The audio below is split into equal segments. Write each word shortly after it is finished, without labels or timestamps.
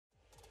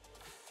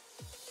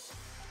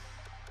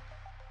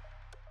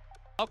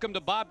Welcome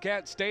to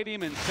Bobcat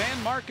Stadium in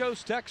San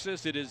Marcos,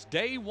 Texas. It is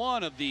day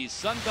one of the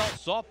Sun Belt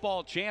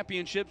Softball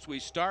Championships. We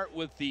start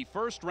with the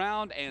first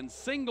round and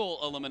single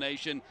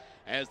elimination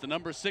as the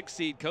number 6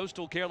 seed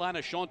Coastal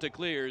Carolina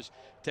Chanticleers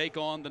take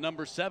on the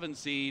number 7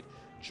 seed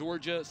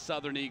Georgia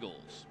Southern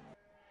Eagles.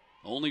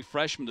 Only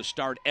freshman to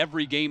start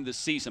every game this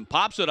season.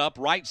 Pops it up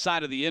right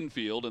side of the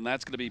infield, and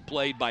that's going to be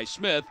played by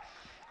Smith.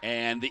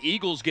 And the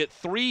Eagles get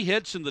 3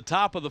 hits in the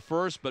top of the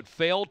first, but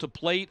fail to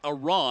plate a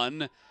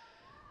run.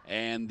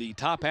 And the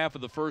top half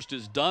of the first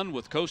is done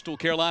with Coastal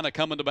Carolina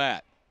coming to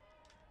bat.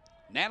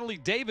 Natalie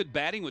David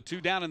batting with 2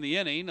 down in the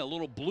inning. A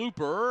little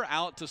blooper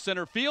out to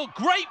center field.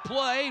 Great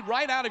play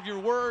right out of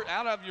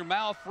your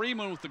mouth.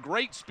 Freeman with the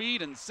great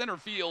speed in center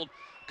field,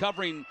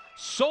 covering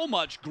so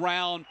much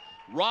ground,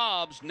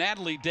 robs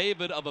Natalie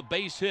David of a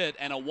base hit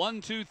and a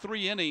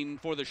 1-2-3 inning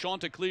for the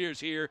Chanticleers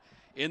here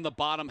in the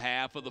bottom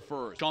half of the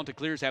first.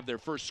 Chanticleers have their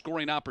first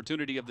scoring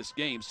opportunity of this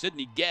game.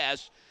 Sydney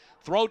Guess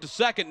throw to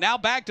second, now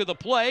back to the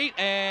plate,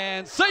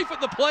 and safe at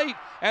the plate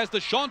as the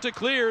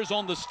Chanticleers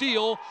on the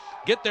steal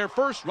get their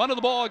first run of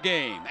the ball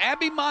game.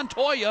 Abby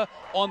Montoya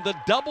on the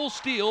double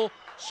steal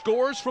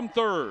scores from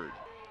third.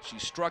 She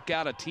struck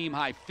out a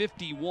team-high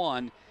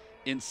 51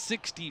 in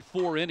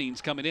 64 innings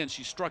coming in.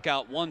 She struck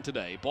out 1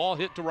 today. Ball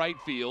hit to right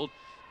field,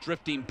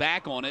 drifting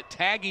back on it,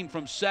 tagging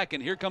from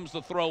second. Here comes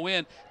the throw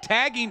in,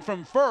 tagging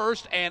from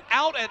first, and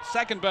out at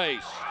second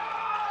base.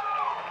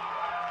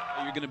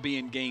 You're going to be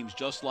in games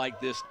just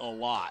like this a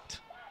lot.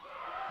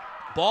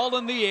 Ball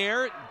in the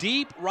air,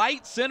 deep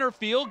right center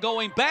field,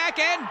 going back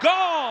and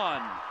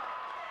gone.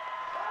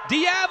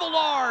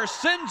 D'Avelar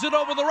sends it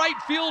over the right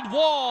field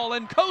wall,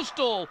 and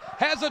Coastal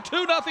has a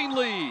 2-0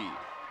 lead.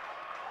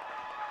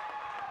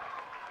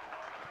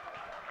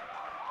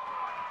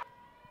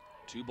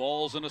 Two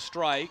balls and a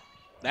strike.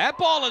 That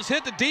ball is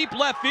hit to deep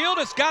left field.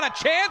 It's got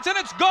a chance, and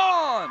it's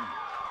gone.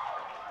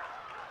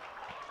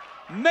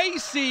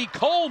 Macy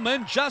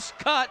Coleman just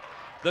cut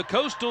the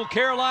Coastal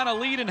Carolina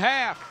lead in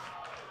half.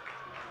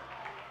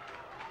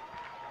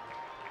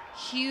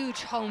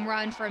 Huge home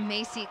run from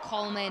Macy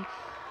Coleman,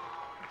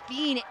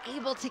 being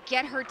able to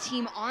get her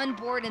team on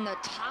board in the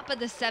top of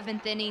the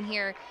 7th inning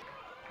here.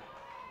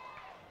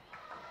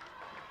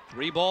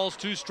 3 balls,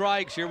 2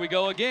 strikes. Here we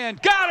go again.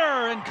 Got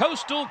her! And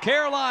Coastal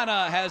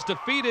Carolina has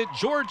defeated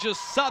Georgia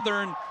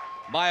Southern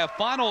by a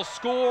final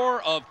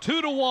score of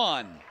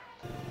 2-1.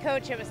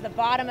 Coach, it was the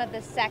bottom of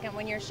the second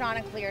when your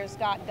Chanticleers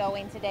got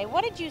going today.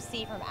 What did you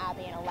see from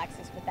Abby and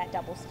Alexis with that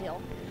double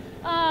steal?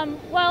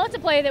 Well, it's a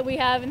play that we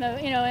have in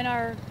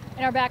our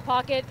back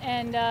pocket,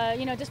 and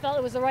just felt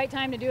it was the right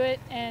time to do it,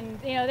 and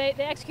they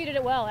executed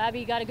it well.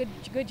 Abby got a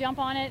good jump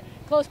on it.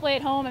 Close play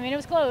at home. I mean, it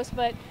was close,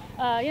 but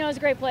it was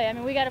a great play. I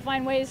mean, we got to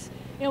find ways.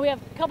 We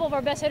have a couple of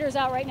our best hitters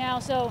out right now,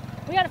 so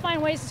we got to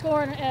find ways to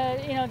score.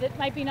 That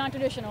might be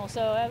non-traditional.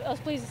 So I was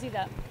pleased to see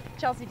that.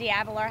 Chelsea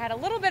D'Avelar had a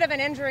little bit of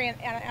an injury in,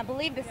 I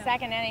believe, the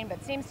second inning,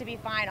 but seems to be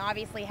fine.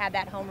 Obviously had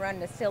that home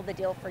run to seal the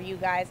deal for you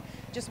guys.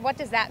 Just what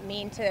does that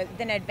mean to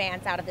then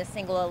advance out of this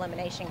single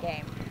elimination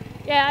game?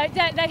 Yeah,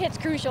 that hit's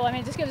crucial. I mean,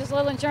 it just gives us a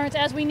little insurance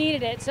as we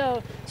needed it.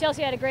 So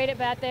Chelsea had a great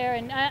at-bat there.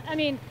 And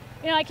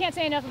I can't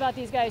say enough about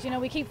these guys.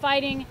 We keep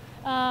fighting.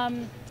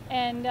 When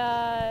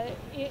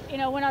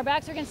our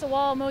backs are against the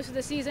wall most of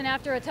the season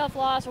after a tough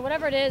loss or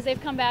whatever it is,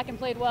 they've come back and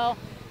played well.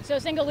 So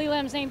single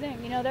Elam, same thing.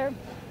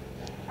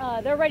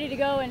 They're ready to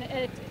go, and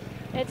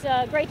it's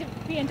great to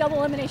be in double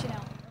elimination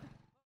now.